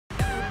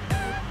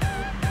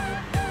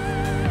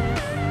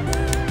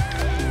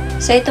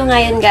So, ito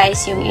ngayon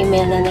guys, yung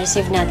email na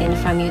na-receive natin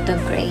from YouTube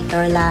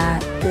Creator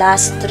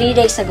last 3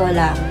 days ago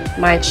lang,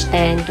 March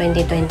 10,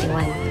 2021.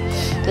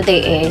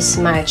 Today is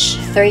March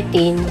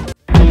 13.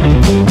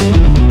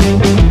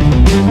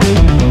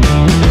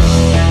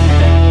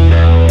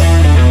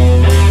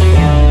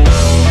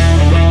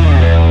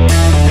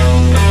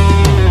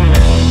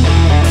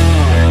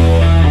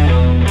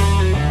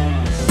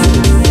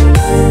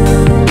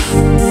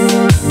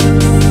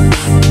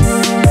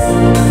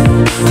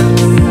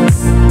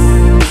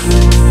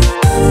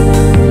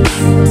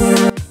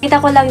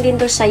 Kita ko lang din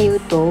to sa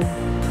YouTube.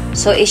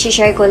 So,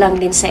 isi-share ko lang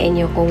din sa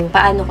inyo kung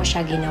paano ko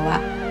siya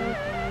ginawa.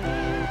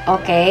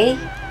 Okay.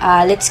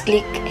 Let's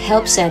click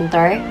Help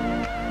Center.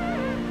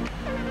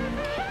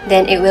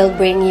 Then, it will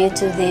bring you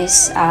to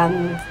this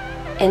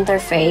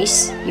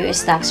interface.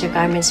 US tax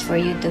requirements for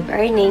YouTube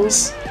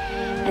earnings.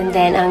 And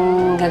then,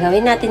 ang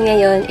gagawin natin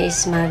ngayon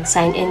is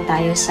mag-sign in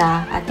tayo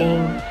sa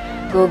ating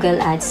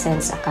Google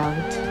AdSense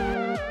account.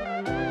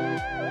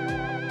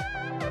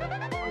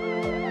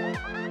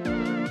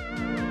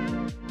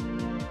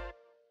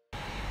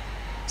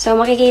 So,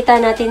 makikita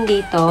natin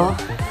dito,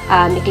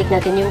 i-click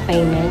natin yung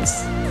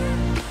payments.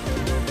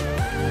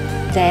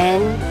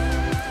 Then,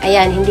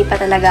 ayan, hindi pa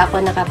talaga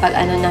ako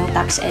nakapag-ano ng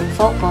tax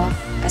info ko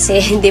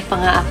kasi hindi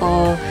pa nga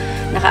ako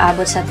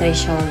nakaabot sa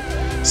threshold.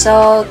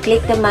 So,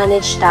 click the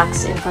manage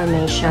tax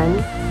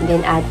information, and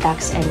then add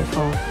tax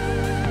info.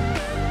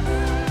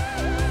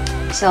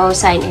 So,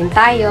 sign in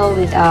tayo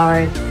with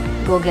our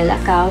Google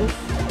account.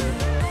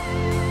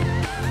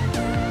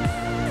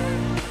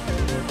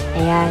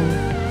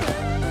 Ayan.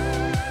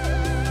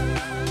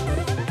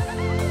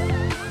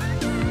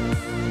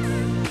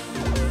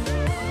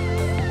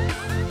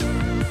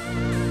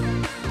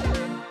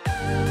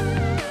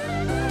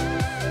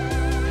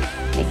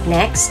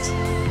 Next.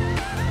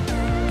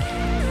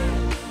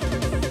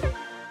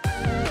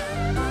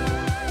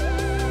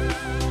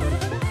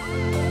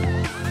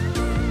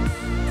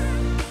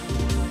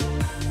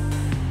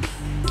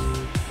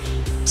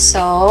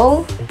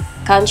 So,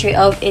 country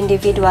of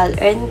individual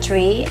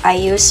entry, I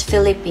use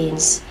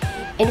Philippines.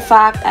 In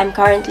fact, I'm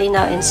currently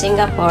now in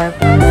Singapore.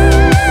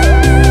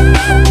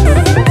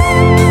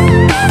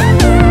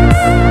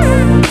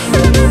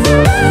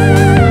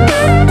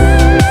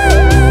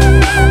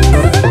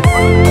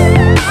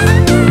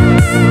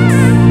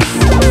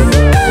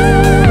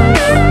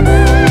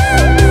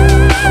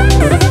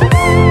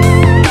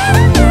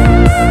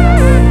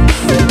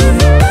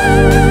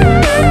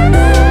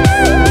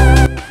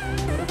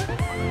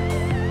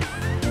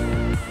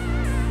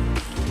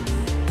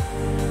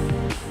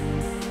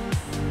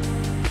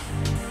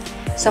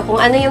 So,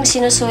 kung ano yung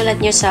sinusulat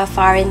nyo sa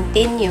foreign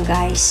tin nyo,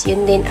 guys,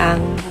 yun din ang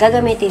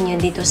gagamitin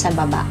nyo dito sa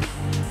baba.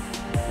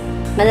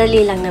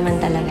 Madali lang naman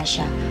talaga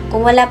siya.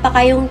 Kung wala pa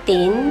kayong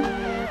tin,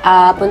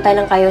 punta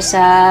lang kayo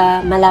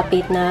sa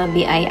malapit na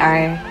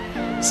BIR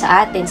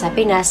sa atin, sa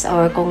Pinas,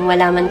 or kung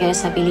wala man kayo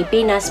sa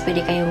Pilipinas,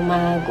 pwede kayong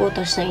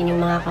mag-utos ng inyong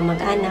mga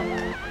kamag-anak.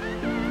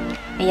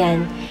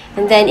 Ayan.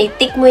 And then,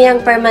 i-tick mo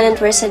yung permanent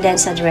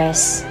residence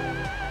address.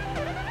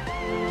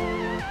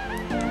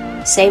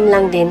 Same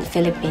lang din,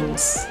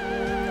 Philippines.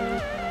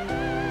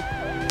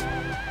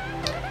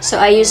 So,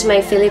 I use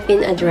my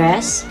Philippine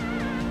address.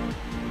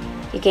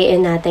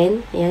 I-key-in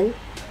natin. Ayan.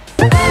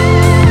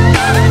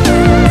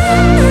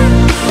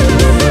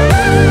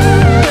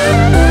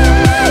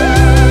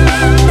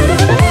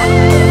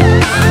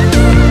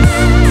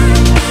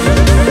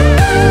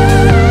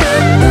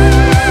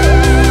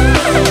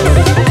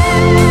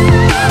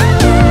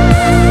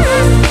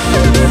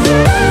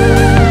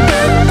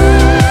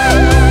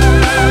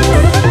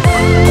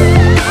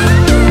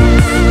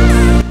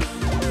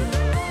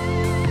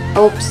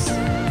 Oops.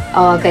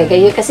 Okay,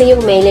 kasi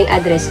yung mailing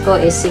address ko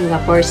is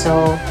Singapore.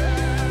 So,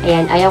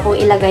 ayan, ayaw kong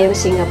ilagay yung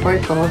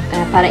Singapore ko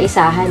para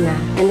isahan na.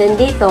 And then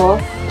dito,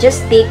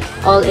 just tick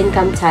all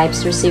income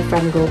types received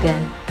from Google.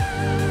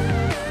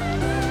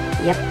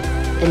 Yep.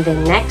 And then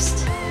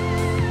next.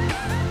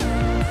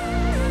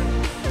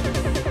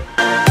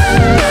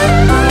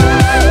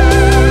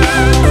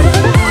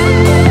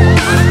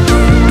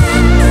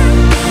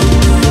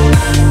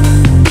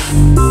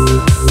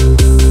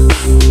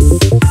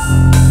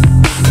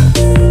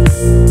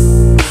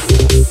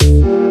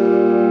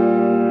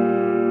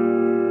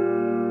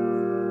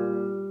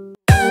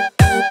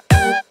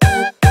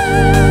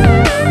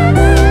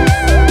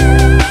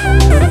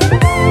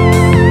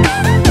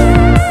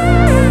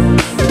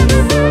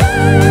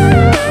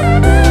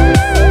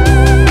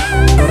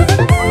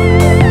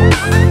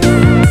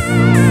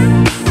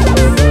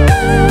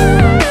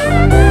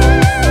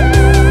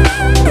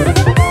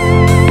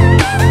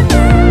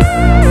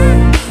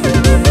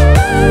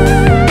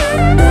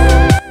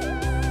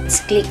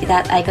 Click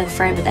that I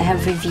confirm that I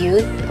have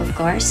reviewed. Of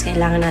course,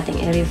 kailangan nating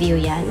i-review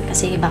yan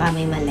kasi baka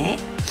may mali.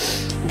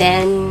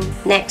 Then,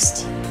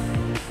 next.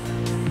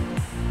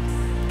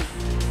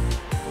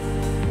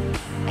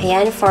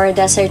 Ayan, for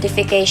the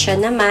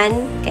certification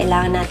naman,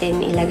 kailangan natin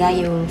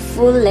ilagay yung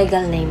full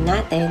legal name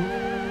natin.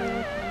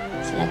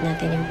 Sulat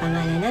natin yung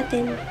pangalan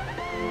natin.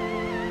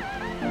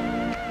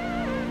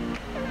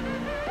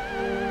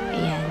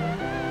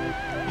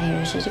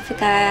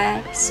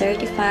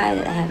 certified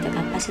that I have the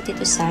capacity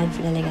to sign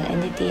for the legal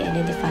entity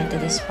identified to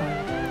this form.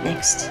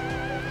 Next.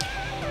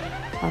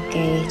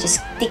 Okay,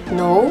 just tick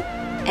no.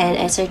 And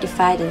I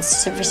certify that the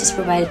services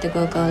provided to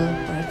Google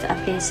or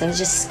okay, so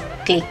just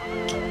click.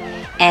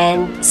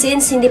 And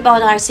since hindi pa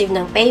ako naka-receive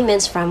ng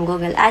payments from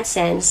Google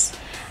AdSense,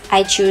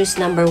 I choose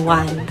number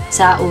 1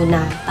 sa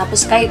una.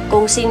 Tapos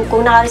kung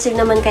naka-receive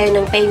naman kayo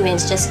ng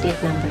payments, just click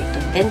number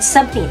 2. Then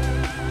submit.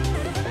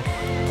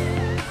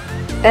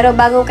 Pero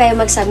bago kayo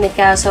mag-submit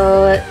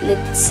so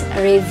let's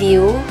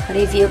review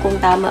kung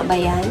tama ba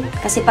yan.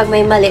 Kasi pag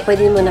may mali,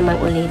 pwede mo namang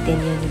ulitin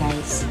yun,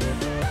 guys.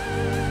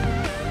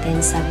 Then,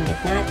 submit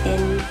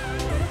natin.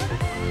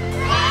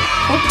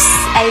 Oops!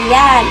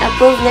 Ayan!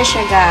 Approved na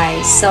siya,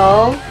 guys.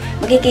 So,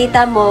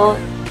 makikita mo,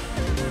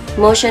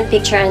 motion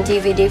picture and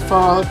TV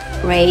default,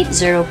 rate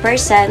 0%.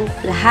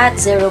 Lahat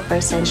 0%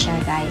 siya,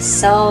 guys.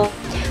 So,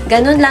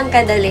 ganun lang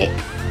kadali.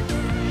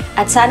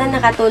 At sana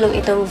nakatulong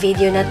itong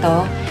video na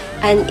to.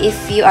 And if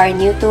you are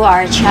new to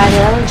our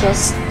channel,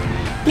 just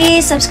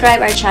please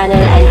subscribe our channel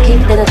and click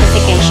the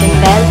notification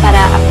bell para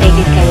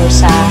updated kayo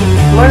sa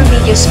more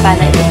videos pa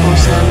na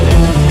i-post namin in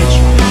the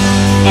future.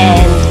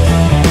 And,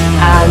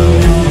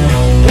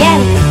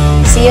 yan.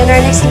 See you in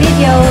our next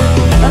video.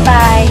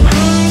 Bye-bye!